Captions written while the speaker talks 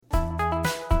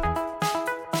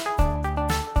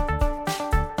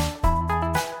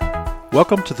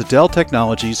Welcome to the Dell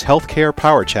Technologies Healthcare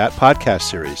Power Chat podcast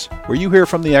series, where you hear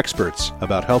from the experts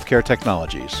about healthcare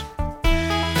technologies.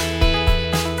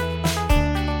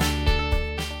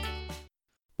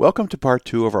 Welcome to part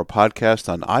 2 of our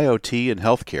podcast on IoT and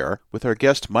healthcare with our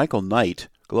guest Michael Knight,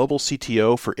 Global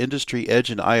CTO for Industry Edge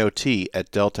and IoT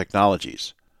at Dell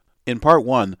Technologies. In part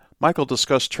 1, Michael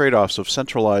discussed trade-offs of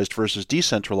centralized versus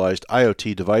decentralized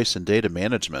IoT device and data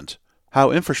management,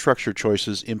 how infrastructure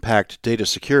choices impact data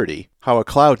security, how a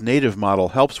cloud-native model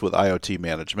helps with IoT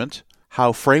management,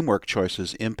 how framework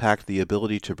choices impact the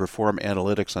ability to perform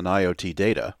analytics on IoT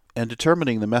data, and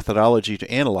determining the methodology to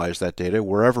analyze that data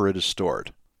wherever it is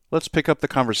stored. Let's pick up the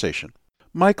conversation.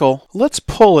 Michael, let's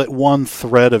pull at one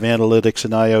thread of analytics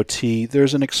and IoT.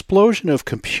 There's an explosion of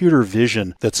computer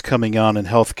vision that's coming on in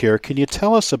healthcare. Can you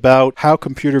tell us about how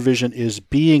computer vision is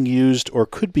being used or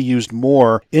could be used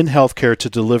more in healthcare to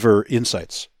deliver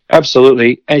insights?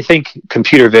 Absolutely. I think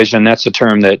computer vision, that's a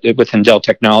term that within Dell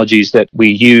Technologies that we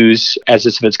use as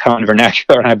if it's common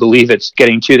vernacular, and I believe it's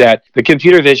getting to that. But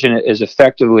computer vision is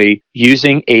effectively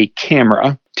using a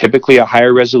camera, typically a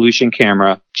higher resolution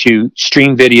camera, to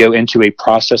stream video into a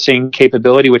processing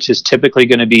capability, which is typically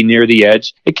going to be near the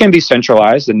edge. It can be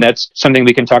centralized, and that's something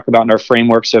we can talk about in our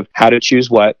frameworks of how to choose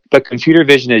what. But computer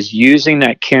vision is using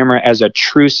that camera as a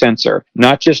true sensor,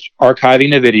 not just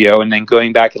archiving the video and then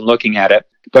going back and looking at it,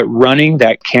 but running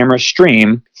that camera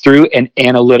stream through an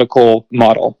analytical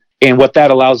model. And what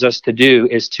that allows us to do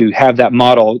is to have that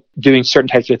model doing certain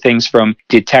types of things, from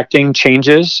detecting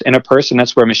changes in a person,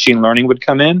 that's where machine learning would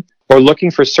come in, or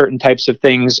looking for certain types of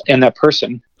things in that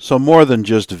person. So more than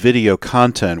just video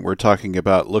content, we're talking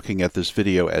about looking at this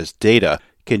video as data.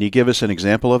 Can you give us an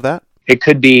example of that? It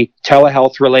could be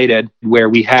telehealth related, where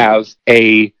we have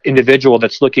a individual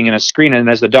that's looking at a screen, and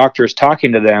as the doctor is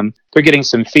talking to them, they're getting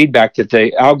some feedback that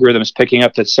the algorithm is picking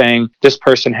up that's saying this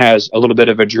person has a little bit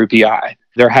of a droopy eye.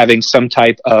 They're having some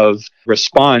type of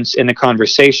response in the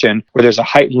conversation where there's a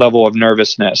heightened level of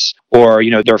nervousness, or,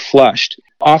 they're flushed.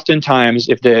 Oftentimes,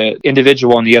 if the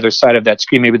individual on the other side of that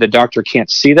screen, maybe the doctor can't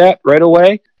see that right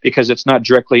away because it's not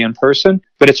directly in person,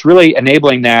 but it's really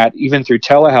enabling that even through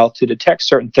telehealth to detect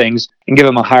certain things and give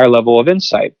them a higher level of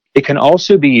insight. It can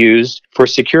also be used for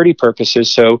security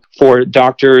purposes. So for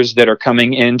doctors that are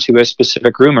coming into a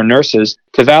specific room, or nurses,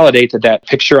 to validate that that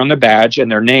picture on the badge and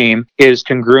their name is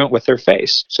congruent with their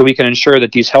face. So we can ensure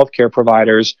that these healthcare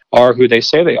providers are who they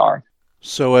say they are.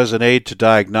 So as an aid to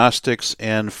diagnostics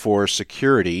and for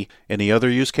security, any other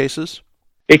use cases?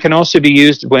 It can also be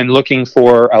used when looking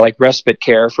for respite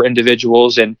care for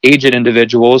individuals and aged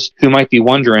individuals who might be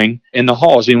wandering in the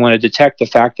halls. We want to detect the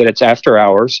fact that it's after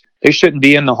hours. They shouldn't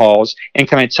be in the halls. And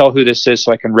can I tell who this is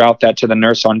so I can route that to the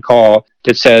nurse on call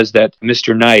that says that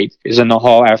Mr. Knight is in the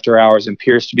hall after hours and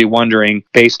appears to be wandering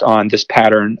based on this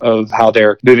pattern of how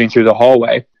they're moving through the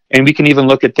hallway. And we can even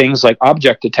look at things like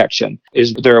object detection.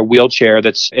 Is there a wheelchair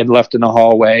that's left in the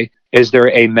hallway? Is there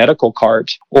a medical cart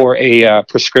or a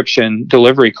prescription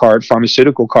delivery cart,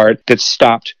 pharmaceutical cart, that's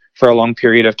stopped for a long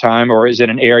period of time, or is it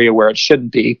an area where it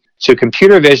shouldn't be? So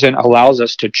computer vision allows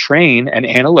us to train an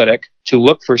analytic to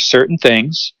look for certain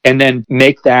things and then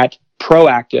make that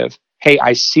proactive. Hey,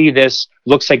 I see this,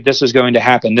 looks like this is going to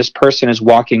happen. This person is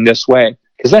walking this way.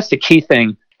 Because that's the key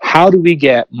thing. How do we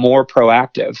get more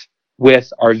proactive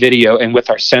with our video and with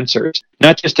our sensors?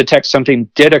 Not just detect something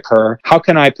did occur. How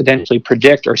can I potentially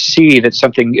predict or see that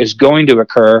something is going to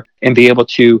occur and be able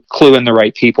to clue in the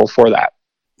right people for that?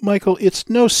 Michael, it's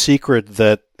no secret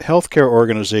that healthcare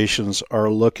organizations are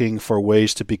looking for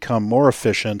ways to become more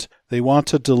efficient. They want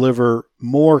to deliver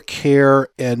more care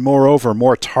and, moreover,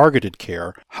 more targeted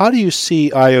care. How do you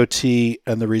see IoT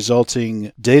and the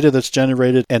resulting data that's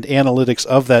generated and analytics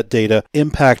of that data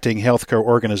impacting healthcare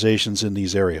organizations in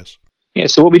these areas? Yeah,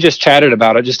 so what we just chatted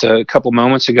about it just a couple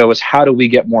moments ago is how do we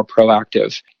get more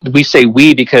proactive? We say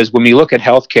we because when we look at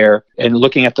healthcare and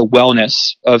looking at the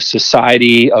wellness of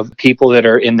society, of people that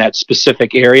are in that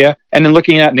specific area, and then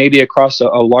looking at maybe across a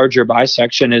larger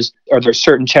bisection, are there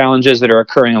certain challenges that are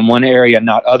occurring in one area,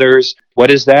 not others?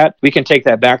 What is that? We can take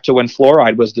that back to when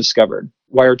fluoride was discovered.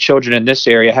 Why are children in this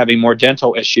area having more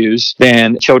dental issues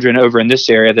than children over in this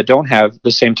area that don't have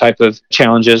the same type of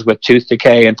challenges with tooth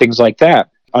decay and things like that?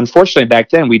 Unfortunately, back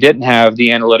then, we didn't have the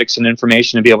analytics and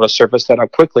information to be able to surface that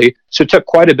up quickly. So it took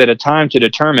quite a bit of time to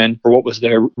determine what was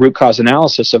the root cause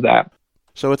analysis of that.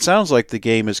 So it sounds like the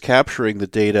game is capturing the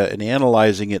data and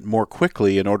analyzing it more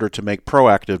quickly in order to make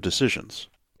proactive decisions.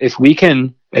 If we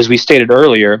can, as we stated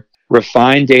earlier,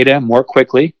 refine data more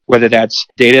quickly, whether that's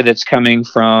data that's coming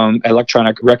from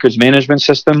electronic records management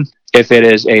system, if it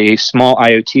is a small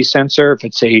IoT sensor, if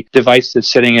it's a device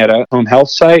that's sitting at a home health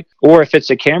site, or if it's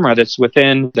a camera that's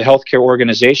within the healthcare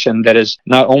organization that is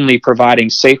not only providing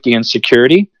safety and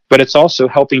security, but it's also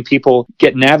helping people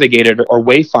get navigated or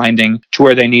wayfinding to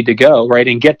where they need to go, right?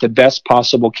 And get the best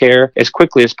possible care as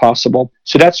quickly as possible.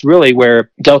 So that's really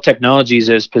where Dell Technologies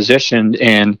is positioned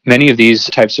in many of these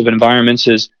types of environments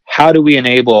is how do we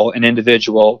enable an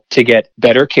individual to get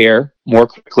better care more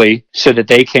quickly so that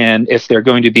they can, if they're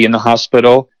going to be in the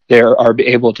hospital, they are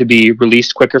able to be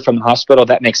released quicker from the hospital.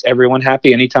 That makes everyone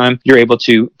happy. Anytime you're able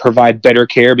to provide better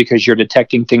care because you're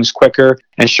detecting things quicker,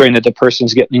 ensuring that the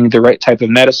person's getting the right type of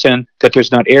medicine, that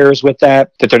there's not errors with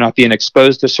that they're not being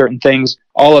exposed to certain things,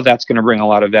 all of that's going to bring a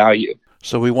lot of value.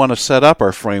 So we want to set up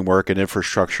our framework and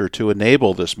infrastructure to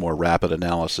enable this more rapid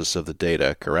analysis of the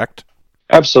data, correct?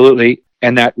 Absolutely.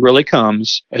 And that really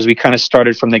comes, as we kind of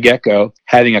started from the get-go,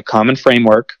 having a common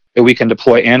framework that we can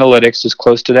deploy analytics as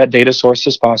close to that data source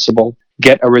as possible,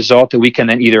 get a result that we can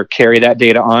then either carry that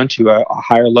data on to a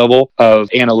higher level of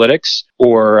analytics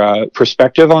or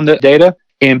perspective on the data,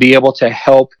 and be able to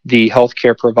help the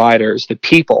healthcare providers, the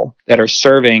people that are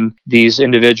serving these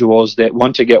individuals that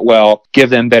want to get well, give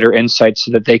them better insights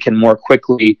so that they can more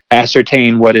quickly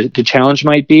ascertain what the challenge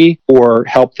might be or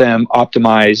help them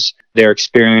optimize their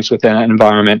experience within that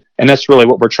environment. And that's really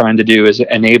what we're trying to do is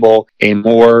enable a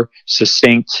more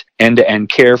succinct end-to-end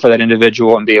care for that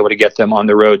individual and be able to get them on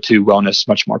the road to wellness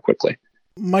much more quickly.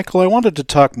 Michael, I wanted to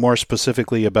talk more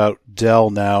specifically about Dell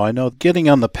now. I know getting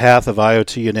on the path of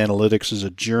IoT and analytics is a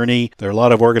journey. There are a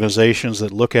lot of organizations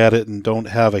that look at it and don't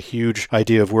have a huge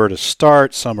idea of where to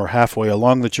start. Some are halfway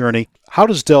along the journey. How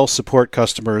does Dell support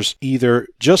customers either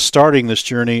just starting this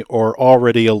journey or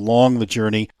already along the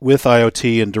journey with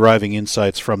IoT and deriving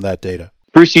insights from that data?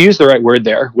 Bruce, you used the right word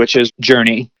there, which is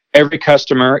journey. Every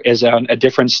customer is on a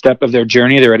different step of their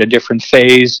journey. They're at a different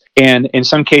phase. And in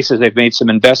some cases, they've made some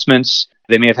investments.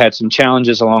 They may have had some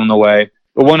challenges along the way.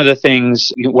 But one of the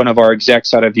things one of our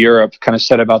execs out of Europe kind of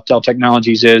said about Dell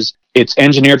Technologies is it's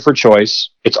engineered for choice,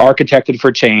 it's architected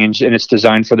for change, and it's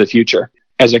designed for the future.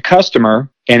 As a customer,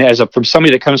 and from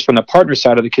somebody that comes from the partner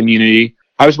side of the community,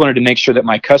 I always wanted to make sure that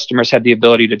my customers had the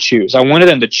ability to choose. I wanted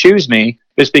them to choose me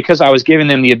just because I was giving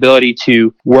them the ability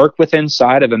to work with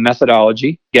inside of a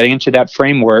methodology, getting into that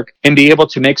framework, and be able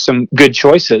to make some good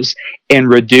choices and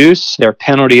reduce their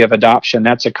penalty of adoption.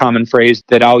 That's a common phrase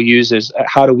that I'll use is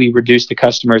how do we reduce the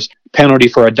customer's penalty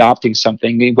for adopting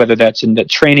something, whether that's in the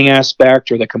training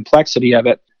aspect or the complexity of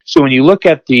it. So when you look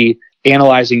at the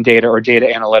analyzing data or data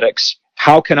analytics,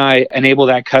 how can I enable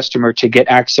that customer to get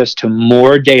access to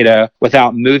more data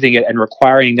without moving it and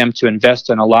requiring them to invest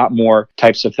in a lot more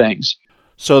types of things?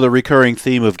 So the recurring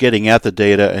theme of getting at the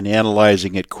data and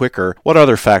analyzing it quicker, what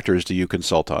other factors do you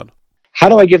consult on? How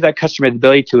do I give that customer the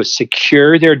ability to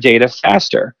secure their data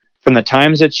faster from the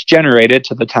times it's generated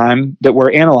to the time that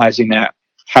we're analyzing that?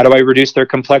 How do I reduce their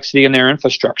complexity in their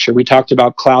infrastructure? We talked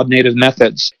about cloud native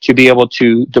methods to be able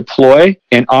to deploy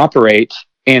and operate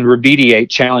and remediate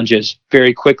challenges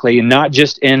very quickly, and not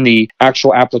just in the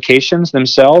actual applications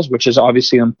themselves, which is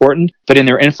obviously important, but in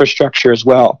their infrastructure as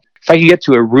well. If I can get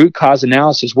to a root cause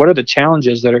analysis, what are the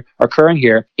challenges that are occurring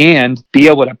here, and be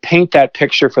able to paint that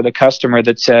picture for the customer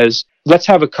that says, let's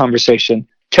have a conversation.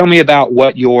 Tell me about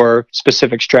what your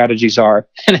specific strategies are.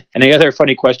 And the other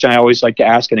funny question I always like to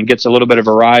ask, and it gets a little bit of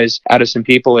a rise out of some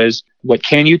people, is what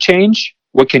can you change?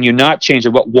 What can you not change,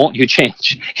 and what won't you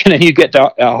change? And then you get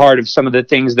to the heart of some of the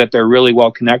things that they're really well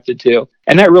connected to.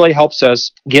 And that really helps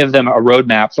us give them a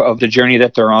roadmap of the journey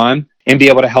that they're on and be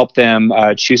able to help them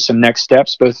choose some next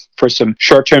steps, both for some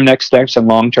short-term next steps and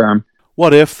long-term.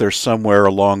 What if they're somewhere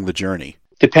along the journey?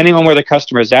 Depending on where the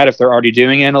customer is at, if they're already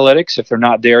doing analytics, if they're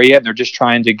not there yet, and they're just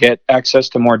trying to get access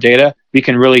to more data, we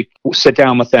can really sit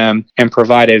down with them and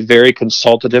provide a very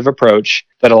consultative approach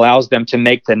that allows them to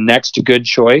make the next good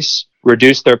choice,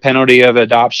 reduce their penalty of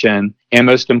adoption, and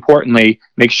most importantly,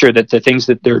 make sure that the things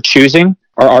that they're choosing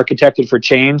are architected for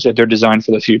change, that they're designed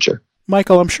for the future.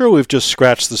 Michael, I'm sure we've just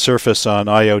scratched the surface on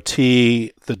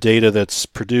IoT, the data that's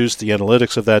produced, the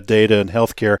analytics of that data in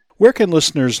healthcare. Where can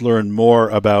listeners learn more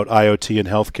about IoT and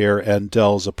healthcare and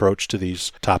Dell's approach to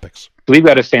these topics? We've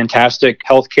got a fantastic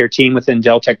healthcare team within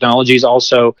Dell Technologies.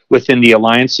 Also within the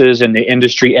alliances and the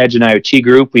industry edge and IoT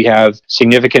group, we have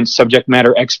significant subject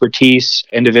matter expertise,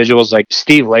 individuals like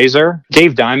Steve Laser,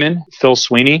 Dave Diamond, Phil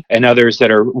Sweeney, and others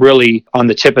that are really on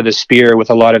the tip of the spear with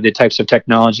a lot of the types of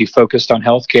technology focused on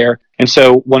healthcare. And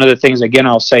so one of the things, again,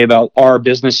 I'll say about our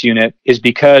business unit is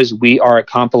because we are a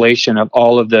compilation of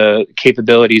all of the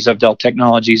capabilities of Dell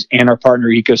Technologies and our partner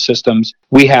ecosystems,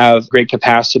 we have great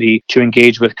capacity to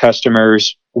engage with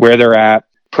customers where they're at,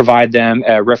 provide them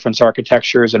reference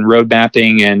architectures and road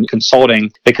mapping and consulting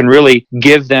that can really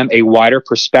give them a wider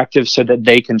perspective so that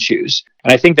they can choose.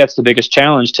 And I think that's the biggest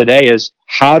challenge today is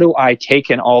how do I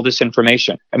take in all this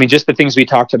information? I mean, just the things we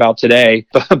talked about today,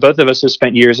 both of us have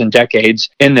spent years and decades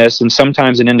in this, and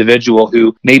sometimes an individual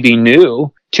who may be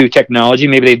new to technology,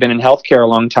 maybe they've been in healthcare a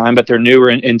long time, but they're newer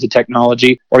into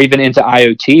technology or even into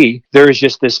IoT, there is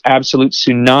just this absolute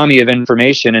tsunami of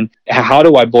information. And how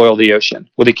do I boil the ocean?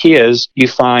 Well, the key is you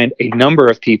find a number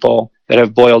of people that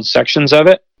have boiled sections of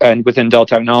it. And within Dell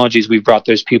Technologies, we've brought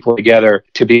those people together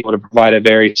to be able to provide a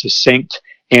very succinct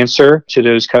answer to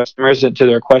those customers and to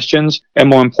their questions, and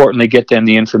more importantly, get them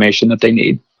the information that they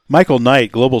need. Michael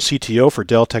Knight, Global CTO for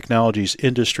Dell Technologies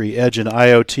Industry Edge and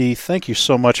IoT, thank you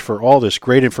so much for all this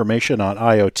great information on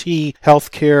IoT,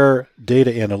 healthcare,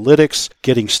 data analytics,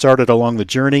 getting started along the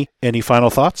journey. Any final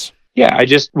thoughts? Yeah, I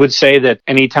just would say that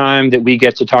any time that we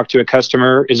get to talk to a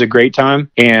customer is a great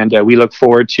time. And we look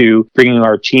forward to bringing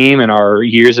our team and our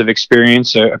years of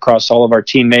experience across all of our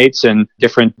teammates and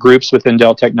different groups within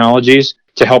Dell Technologies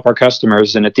to help our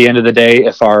customers. And at the end of the day,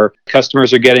 if our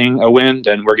customers are getting a win,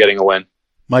 then we're getting a win.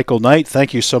 Michael Knight,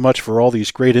 thank you so much for all these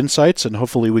great insights, and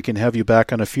hopefully we can have you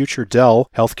back on a future Dell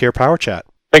Healthcare Power Chat.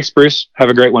 Thanks, Bruce. Have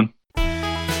a great one.